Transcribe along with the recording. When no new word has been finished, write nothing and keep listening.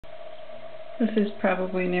This is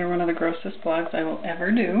probably near one of the grossest vlogs I will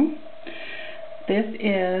ever do. This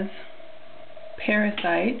is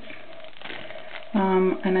Parasite,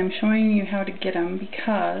 and I'm showing you how to get them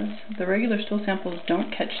because the regular stool samples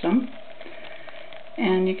don't catch them.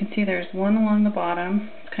 And you can see there's one along the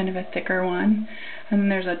bottom, kind of a thicker one, and then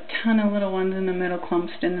there's a ton of little ones in the middle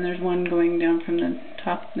clumped, and then there's one going down from the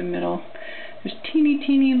top to the middle. There's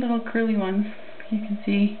teeny little curly ones you can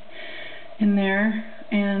see in there,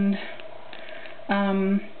 and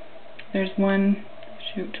there's one,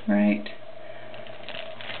 shoot, right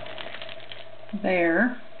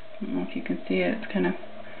there. I don't know if you can see it. It's kind of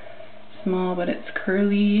small, but it's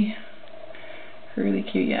curly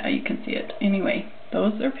cute. Yeah, you can see it. Anyway,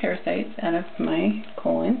 those are parasites out of my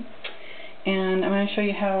colon, and I'm going to show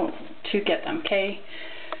you how to get them. Okay,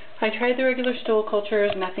 I tried the regular stool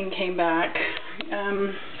cultures, nothing came back,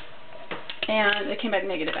 and it came back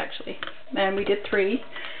negative actually. And we did 3,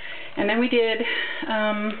 and then we did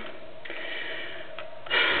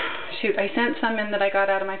I sent some in that I got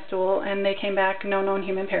out of my stool, and they came back no known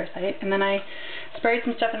human parasite. And then I sprayed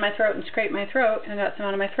some stuff in my throat and scraped my throat and got some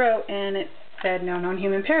out of my throat, and it said no known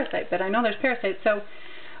human parasite, but I know there's parasites. So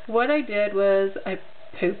what I did was I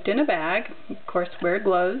pooped in a bag. Of course, wear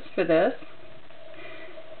gloves for this.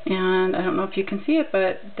 And I don't know if you can see it,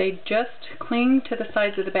 but they just cling to the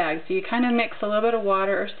sides of the bag. So you kind of mix a little bit of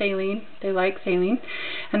water or saline. They like saline.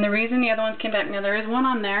 And the reason the other ones came back, now there is one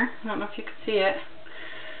on there. I don't know if you can see it.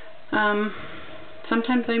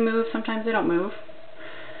 Sometimes they move, sometimes they don't move.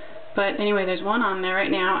 But anyway, there's one on there right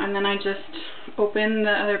now, and then I just open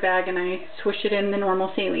the other bag and I swish it in the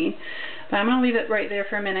normal saline. But I'm going to leave it right there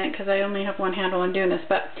for a minute because I only have one handle on doing this.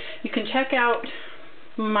 But you can check out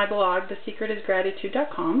my blog,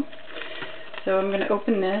 thesecretisgratitude.com. So I'm going to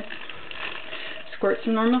open this, squirt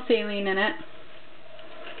some normal saline in it,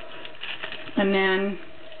 and then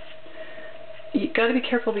you got to be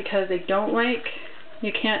careful because they don't like,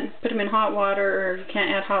 you can't put them in hot water, or you can't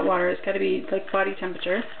add hot water. It's got to be like body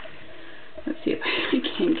temperature. Let's see if I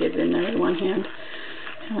can get it in there with one hand.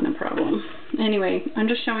 Having a problem. Anyway, I'm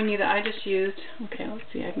just showing you that I just used, okay, let's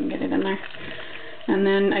see, I can get it in there. And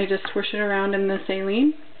then I just swish it around in the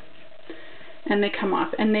saline, and they come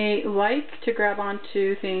off. And they like to grab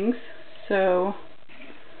onto things, so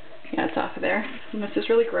yeah, it's off of there. And this is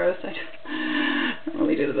really gross. I don't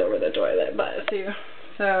really do this over the toilet, but see.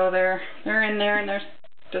 So they're in there, and they're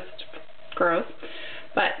just gross.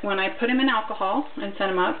 But when I put them in alcohol and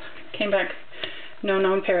sent them up, came back no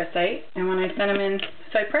known parasite. And when I sent them in,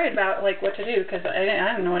 so I prayed about like what to do because I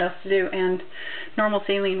didn't know what else to do. And normal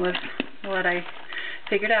saline was what I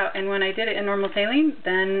figured out. And when I did it in normal saline,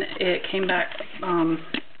 then it came back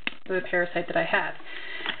the parasite that I had.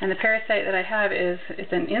 And the parasite that I have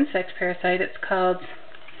it's an insect parasite. It's called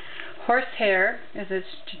Horsehair, is its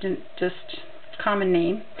just common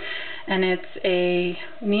name, and it's a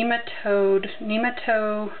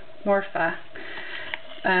Nematomorpha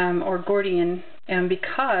or Gordian. And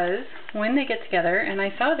because when they get together, and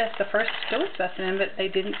I saw this the first stool specimen, but they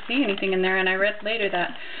didn't see anything in there, and I read later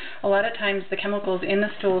that a lot of times the chemicals in the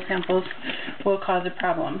stool samples will cause a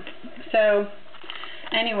problem. So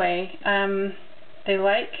anyway, they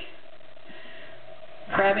like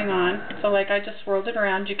grabbing on. So like I just swirled it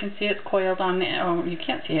around. You can see it's coiled on the, oh, you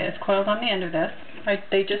can't see it. It's coiled on the end of this.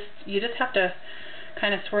 You just have to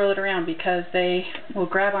kind of swirl it around because they will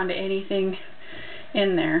grab onto anything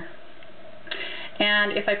in there.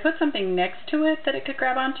 And if I put something next to it that it could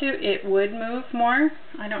grab onto, it would move more.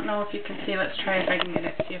 I don't know if you can see. Let's try if I can get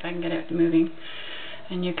it. See if I can get it moving.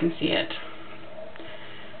 And you can see it.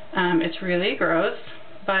 It's really gross,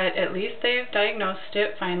 but at least they've diagnosed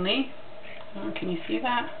it finally. Oh, can you see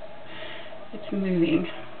that? It's moving.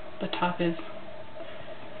 The top is,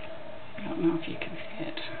 I don't know if you can see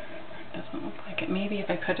it. It doesn't look like it. Maybe if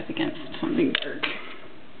I put it against something dark.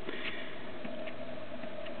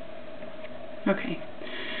 Okay.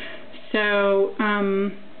 So,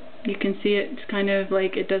 you can see it's kind of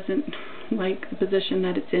like it doesn't like the position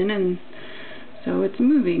that it's in, and so it's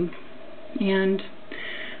moving. And,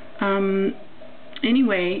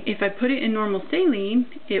 anyway, if I put it in normal saline,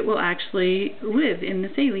 it will actually live in the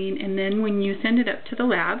saline, and then when you send it up to the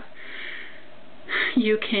lab,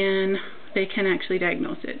 they can actually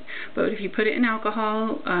diagnose it. But if you put it in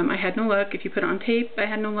alcohol, I had no luck. If you put it on tape, I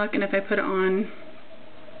had no luck. And if I put it on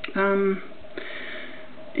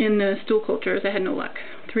in the stool cultures, I had no luck.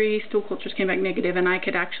 3 stool cultures came back negative, and I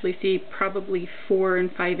could actually see probably 4 and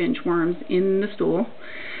 5 inch worms in the stool.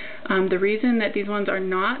 The reason that these ones are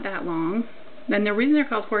not that long, and the reason they're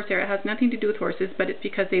called horsehair, it has nothing to do with horses, but it's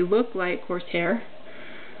because they look like horsehair.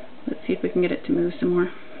 Let's see if we can get it to move some more.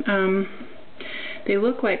 They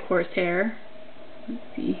look like horsehair, let's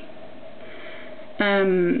see.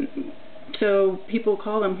 So people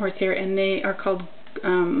call them horsehair, and they are called,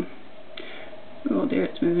 oh there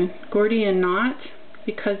it's moving, Gordian knot,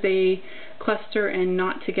 because they cluster and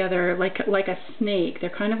knot together like a snake. They're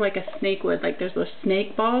kind of like a snake would, like there's those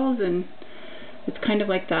snake balls, and it's kind of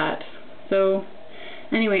like that. So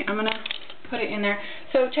anyway, I'm gonna put it in there.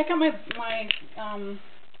 So check out my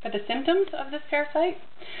for the symptoms of this parasite.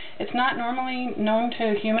 It's not normally known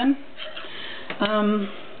to human.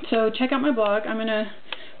 So check out my blog. I'm gonna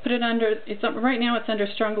put it under, right now it's under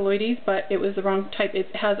strongyloides, but it was the wrong type. It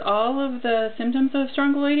has all of the symptoms of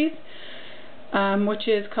strongyloides, which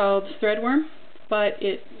is called threadworm, but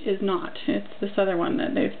it is not. It's this other one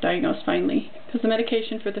that they've diagnosed finally, because the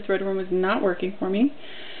medication for the threadworm was not working for me.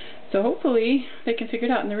 So hopefully they can figure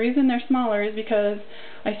it out. And the reason they're smaller is because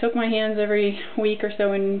I soak my hands every week or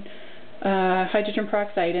so in hydrogen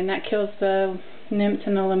peroxide, and that kills the nymphs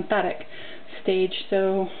in the lymphatic stage.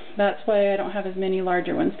 So that's why I don't have as many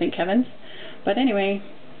larger ones, thank heavens. But anyway,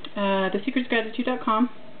 thesecretsgratitude.com,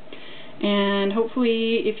 and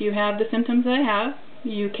hopefully if you have the symptoms that I have,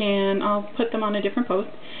 you can, I'll put them on a different post,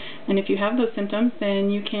 and if you have those symptoms,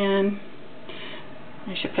 then you can,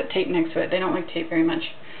 I should put tape next to it. They don't like tape very much.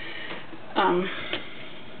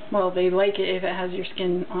 Well, they like it if it has your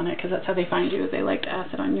skin on it, because that's how they find you, is they like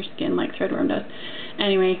acid on your skin like threadworm does.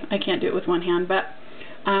 Anyway, I can't do it with one hand, but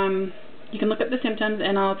you can look up the symptoms,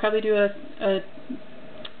 and I'll probably do a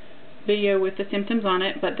video with the symptoms on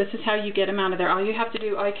it, but this is how you get them out of there. All you have to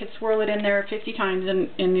do, I could swirl it in there 50 times,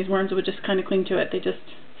 and these worms would just kind of cling to it. They just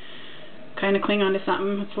kind of cling onto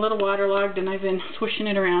something. It's a little waterlogged, and I've been swishing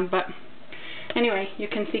it around, but anyway, you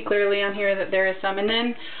can see clearly on here that there is some. And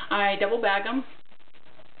then I double bag them.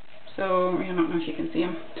 So I don't know if you can see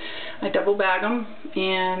them. I double bag them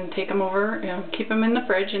and take them over, keep them in the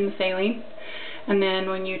fridge in the saline. And then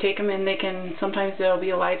when you take them in, sometimes they'll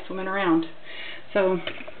be alive swimming around. So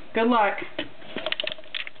good luck.